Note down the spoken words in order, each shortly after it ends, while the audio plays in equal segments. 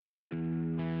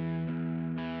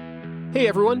Hey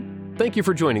everyone, thank you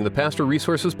for joining the Pastor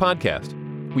Resources Podcast.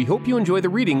 We hope you enjoy the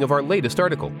reading of our latest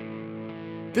article.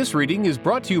 This reading is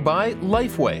brought to you by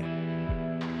Lifeway.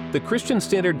 The Christian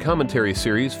Standard Commentary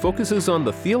series focuses on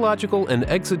the theological and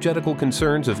exegetical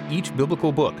concerns of each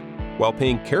biblical book, while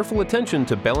paying careful attention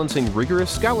to balancing rigorous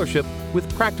scholarship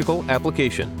with practical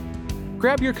application.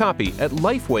 Grab your copy at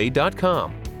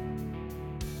lifeway.com.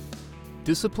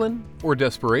 Discipline or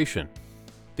Desperation: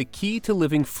 The Key to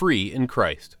Living Free in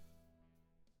Christ.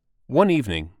 One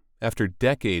evening, after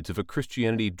decades of a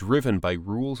Christianity driven by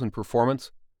rules and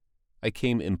performance, I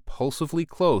came impulsively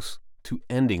close to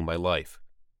ending my life.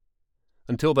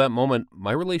 Until that moment,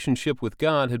 my relationship with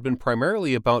God had been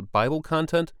primarily about Bible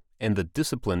content and the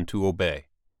discipline to obey.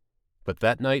 But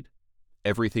that night,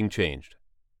 everything changed.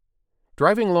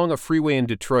 Driving along a freeway in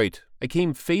Detroit, I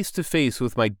came face to face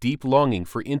with my deep longing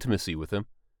for intimacy with Him,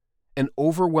 an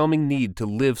overwhelming need to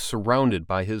live surrounded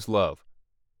by His love.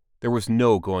 There was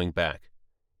no going back.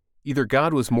 Either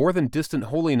God was more than distant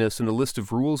holiness in a list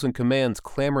of rules and commands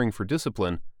clamoring for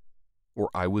discipline,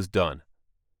 or I was done.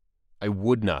 I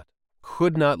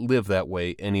could not live that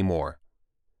way anymore.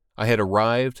 I had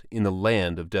arrived in the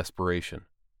land of desperation.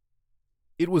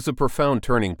 It was a profound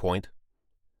turning point.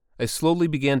 I slowly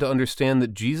began to understand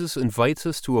that Jesus invites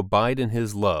us to abide in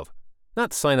His love,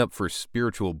 not sign up for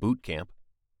spiritual boot camp.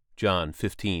 John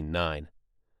 15:9.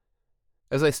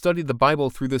 As I studied the Bible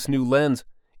through this new lens,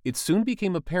 it soon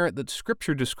became apparent that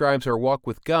Scripture describes our walk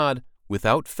with God,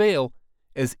 without fail,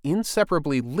 as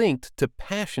inseparably linked to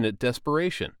passionate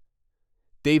desperation.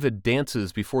 David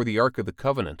dances before the Ark of the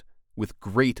Covenant with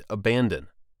great abandon,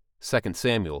 2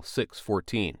 Samuel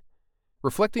 6:14,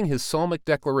 reflecting his psalmic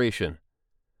declaration,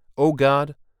 "O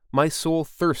God, my soul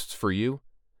thirsts for you,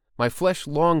 my flesh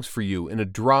longs for you in a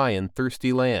dry and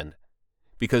thirsty land,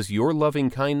 because your loving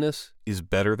kindness is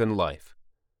better than life."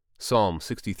 Psalm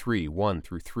 63,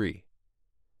 1-3.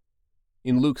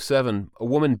 In Luke 7, a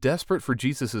woman desperate for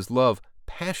Jesus' love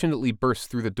passionately bursts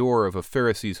through the door of a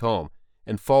Pharisee's home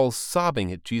and falls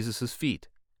sobbing at Jesus' feet.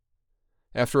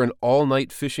 After an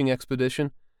all-night fishing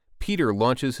expedition, Peter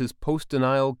launches his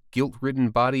post-denial,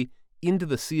 guilt-ridden body into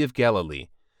the Sea of Galilee,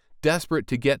 desperate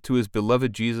to get to his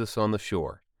beloved Jesus on the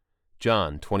shore.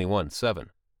 John 21:7.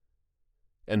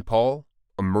 And Paul,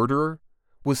 a murderer,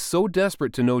 was so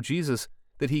desperate to know Jesus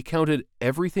that he counted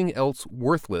everything else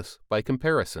worthless by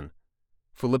comparison.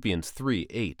 Philippians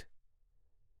 3:8.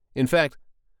 In fact,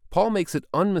 Paul makes it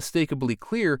unmistakably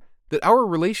clear that our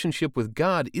relationship with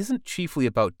God isn't chiefly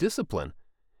about discipline.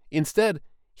 Instead,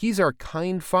 He's our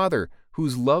kind Father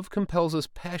whose love compels us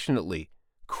passionately.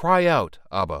 Cry out,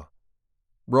 Abba.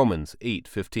 Romans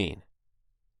 8:15.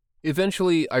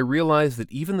 Eventually, I realized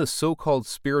that even the so-called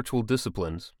spiritual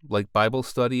disciplines, like Bible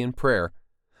study and prayer,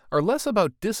 are less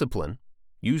about discipline,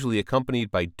 usually accompanied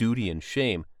by duty and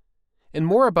shame, and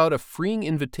more about a freeing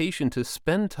invitation to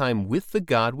spend time with the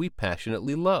God we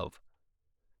passionately love.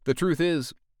 The truth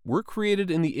is, we're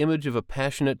created in the image of a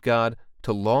passionate God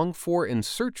to long for and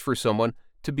search for someone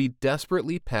to be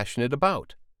desperately passionate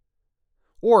about.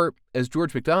 Or, as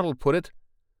George MacDonald put it,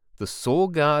 the soul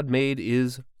God made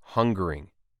is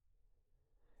hungering.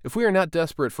 If we are not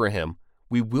desperate for Him,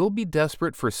 we will be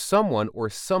desperate for someone or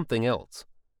something else.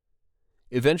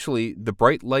 Eventually, the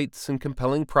bright lights and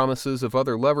compelling promises of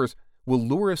other lovers will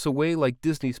lure us away like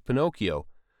Disney's Pinocchio,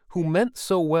 who meant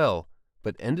so well,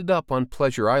 but ended up on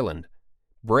Pleasure Island,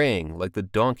 braying like the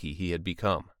donkey he had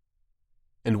become.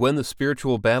 And when the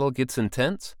spiritual battle gets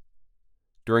intense?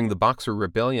 During the Boxer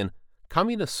Rebellion,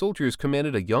 communist soldiers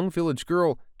commanded a young village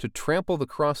girl to trample the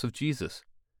cross of Jesus.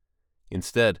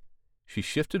 Instead, she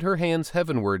shifted her hands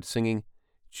heavenward, singing,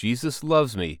 "Jesus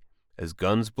loves me," as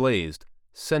guns blazed,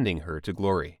 sending her to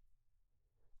glory.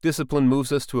 Discipline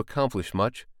moves us to accomplish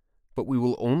much, but we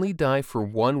will only die for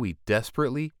one we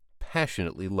desperately,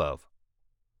 passionately love.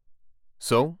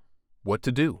 So, what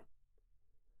to do?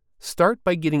 Start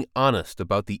by getting honest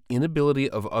about the inability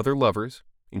of other lovers,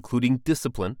 including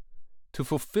discipline, to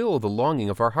fulfill the longing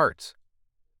of our hearts.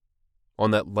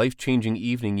 On that life-changing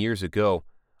evening years ago,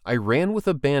 I ran with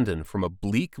abandon from a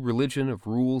bleak religion of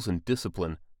rules and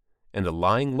discipline and a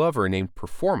lying lover named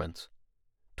Performance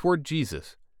toward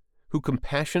Jesus, who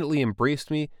compassionately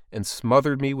embraced me and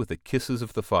smothered me with the kisses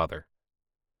of the Father.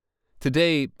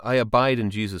 Today, I abide in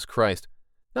Jesus Christ,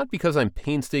 not because I'm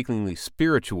painstakingly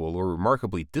spiritual or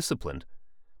remarkably disciplined,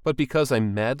 but because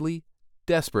I'm madly,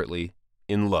 desperately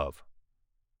in love.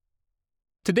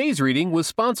 Today's reading was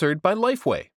sponsored by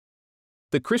Lifeway.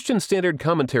 The Christian Standard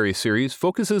Commentary series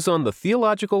focuses on the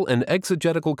theological and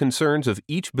exegetical concerns of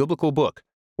each biblical book,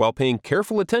 while paying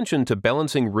careful attention to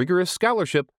balancing rigorous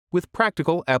scholarship with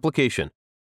practical application.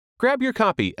 grab your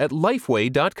copy at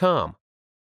lifeway.com.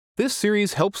 This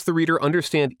series helps the reader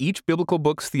understand each biblical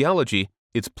book's theology,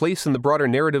 its place in the broader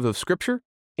narrative of Scripture,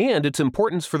 and its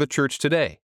importance for the church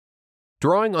today.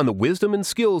 Drawing on the wisdom and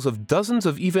skills of dozens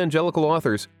of evangelical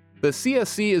authors, the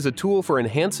CSC is a tool for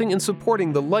enhancing and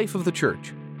supporting the life of the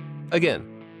church.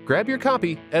 Again, grab your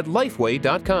copy at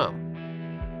lifeway.com.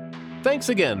 Thanks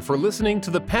again for listening to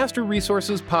the Pastor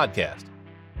Resources Podcast.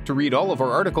 To read all of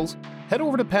our articles, head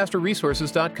over to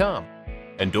pastorresources.com.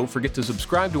 And don't forget to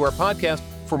subscribe to our podcast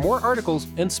for more articles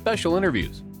and special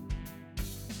interviews.